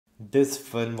This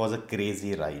film was a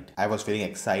crazy ride. I was feeling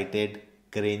excited,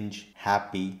 cringe,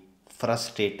 happy,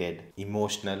 frustrated,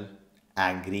 emotional,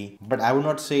 angry, but I would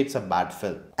not say it's a bad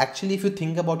film. Actually, if you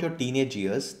think about your teenage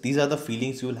years, these are the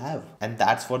feelings you will have, and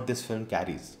that's what this film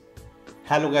carries.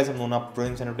 Hello guys, I'm Nona,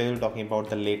 and today we're talking about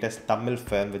the latest Tamil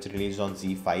film which released on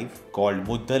Zee5 called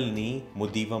Mudhal Nee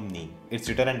Mudivum Nee. It's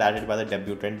written and directed by the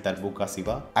debutant Darbuka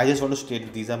Siva. I just want to state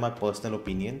that these are my personal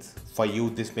opinions. For you,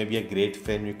 this may be a great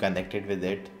film, you connected with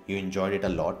it, you enjoyed it a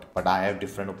lot, but I have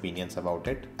different opinions about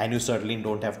it, and you certainly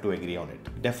don't have to agree on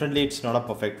it. Definitely, it's not a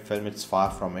perfect film, it's far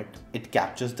from it. It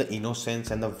captures the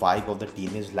innocence and the vibe of the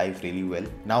teenage life really well.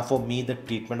 Now, for me, the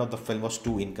treatment of the film was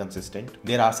too inconsistent.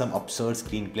 There are some absurd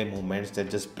screenplay moments that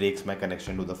just breaks my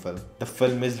connection to the film. The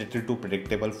film is little too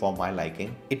predictable for my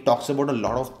liking. It talks about a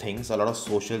lot of things, a lot of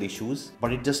social issues,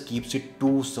 but it just keeps it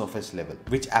too surface level,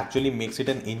 which actually makes it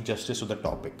an injustice to the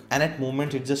topic. And at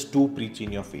moments, it's just too preachy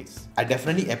in your face. I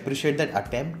definitely appreciate that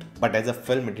attempt, but as a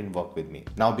film, it didn't work with me.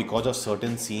 Now, because of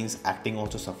certain scenes, acting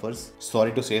also suffers.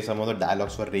 Sorry to say, some of the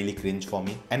dialogues were really cringe for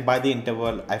me. And by the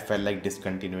interval, I felt like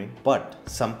discontinuing. But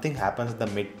something happens at the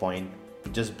midpoint.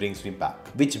 It just brings me back,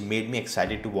 which made me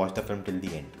excited to watch the film till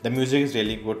the end. The music is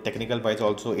really good, technical wise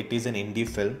also it is an indie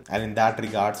film, and in that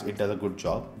regards it does a good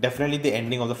job. Definitely the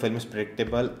ending of the film is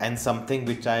predictable and something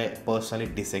which I personally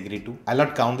disagree to. I'll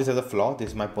not count this as a flaw, this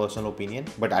is my personal opinion,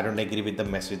 but I don't agree with the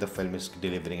message the film is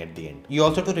delivering at the end. You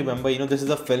also have to remember, this is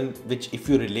a film which if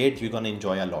you relate, you're gonna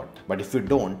enjoy a lot. But if you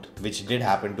don't, which did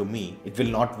happen to me, it will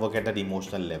not work at that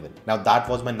emotional level. Now that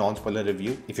was my non-spoiler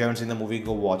review. If you haven't seen the movie,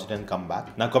 go watch it and come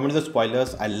back. Now coming to the spoilers,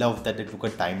 I love that they took a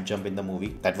time jump in the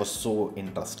movie. That was so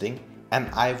interesting. And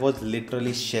I was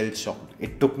literally shell-shocked.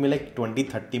 It took me like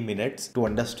 20-30 minutes to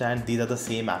understand these are the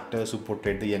same actors who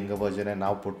portrayed the younger version and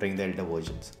now portraying the elder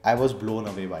versions. I was blown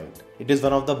away by it. It is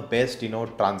one of the best,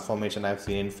 transformation I've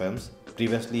seen in films.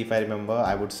 Previously, if I remember,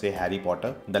 I would say Harry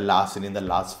Potter, the last scene in the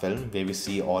last film where we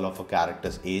see all of our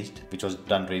characters aged, which was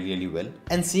done really well.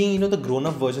 And seeing, the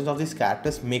grown-up versions of these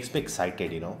characters makes me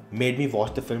excited, made me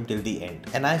watch the film till the end.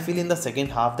 And I feel in the second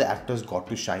half, the actors got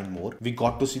to shine more. We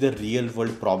got to see the real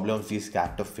world problems these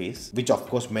characters face, which of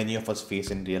course many of us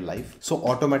face in real life. So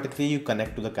automatically you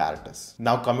connect to the characters.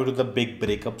 Now coming to the big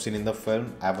breakup scene in the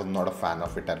film, I was not a fan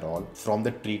of it at all. From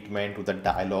the treatment to the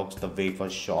dialogues, the way it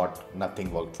was shot,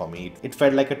 nothing worked for me. It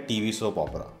felt like a TV soap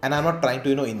opera. And I'm not trying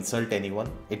to, insult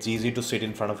anyone. It's easy to sit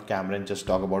in front of camera and just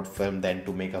talk about film than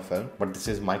to make a film. But this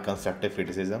is my constructive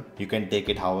criticism. You can take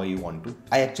it however you want to.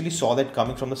 I actually saw that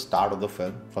coming from the start of the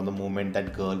film, from the moment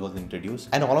that girl was introduced.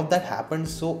 And all of that happened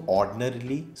so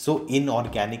ordinarily, so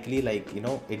inorganically,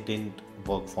 it didn't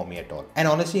work for me at all. And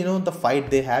honestly, the fight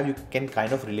they have, you can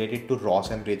kind of relate it to Ross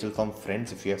and Rachel from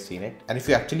Friends if you have seen it. And if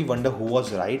you actually wonder who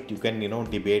was right, you can,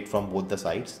 debate from both the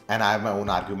sides. And I have my own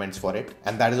arguments for it.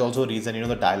 And that is also a reason,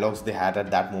 the dialogues they had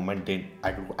at that moment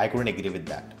I couldn't agree with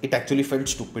that. It actually felt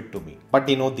stupid to me. But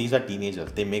these are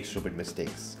teenagers, they make stupid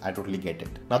mistakes. I totally get it.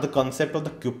 Now the concept of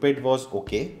the Cupid was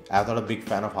okay. I was not a big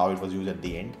fan of how it was used at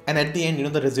the end. And at the end,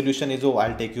 the resolution is, oh,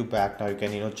 I'll take you back. Now you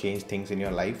can, change things in your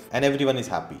life. And everyone is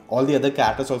happy. All the other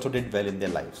characters also did well in their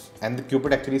lives. And the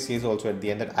Cupid actually says also at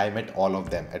the end that I met all of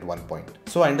them at one point.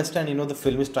 So I understand, the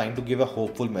film is trying to give a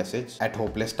hopeful message at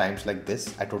hopeless times like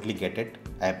this. I totally get it.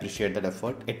 I appreciate that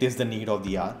effort. It is the need of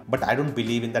the hour. But I don't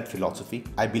believe in that philosophy.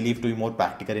 I believe to be more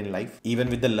practical in life. Even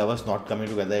with the lovers not coming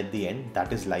together at the end,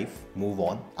 that is life. Move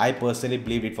on. I personally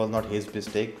believe it was not his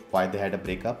mistake why they had a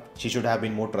breakup. She should have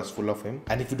been more trustful of him.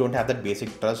 And if you don't have that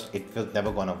basic trust, it was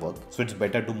never gonna work. So it's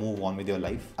better to move on with your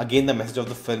life. Again, the message of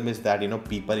the film is that,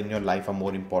 people in your life are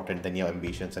more important than your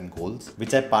ambitions and goals,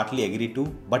 which I partly agree to.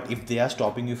 But if they are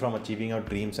stopping you from achieving your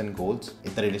dreams and goals,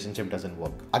 if the relationship doesn't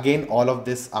work. Again, all of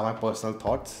this are my personal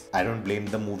thoughts. I don't blame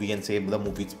the movie and say the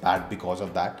movie is bad because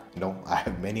of that. I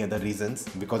have many other reasons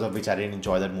because of which I didn't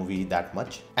enjoy that movie that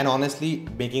much. And honestly,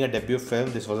 making a debut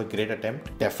film, this was a great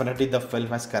attempt. Definitely the film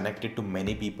has connected to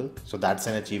many people. So that's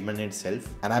an achievement in itself.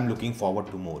 And I'm looking forward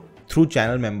to more. Through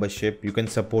channel membership, you can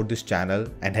support this channel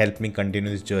and help me continue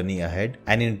this journey ahead.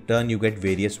 And in turn, you get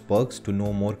various perks. To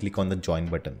know more, click on the join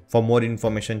button. For more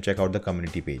information, check out the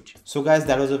community page. So guys,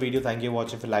 that was the video. Thank you for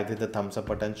watching. If you liked it, the thumbs up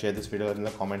button, share this video in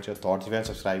the comments, your thoughts. If you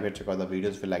haven't subscribed yet, check out the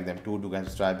videos. If you like them too, do guys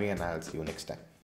subscribing, and I'll see you next time.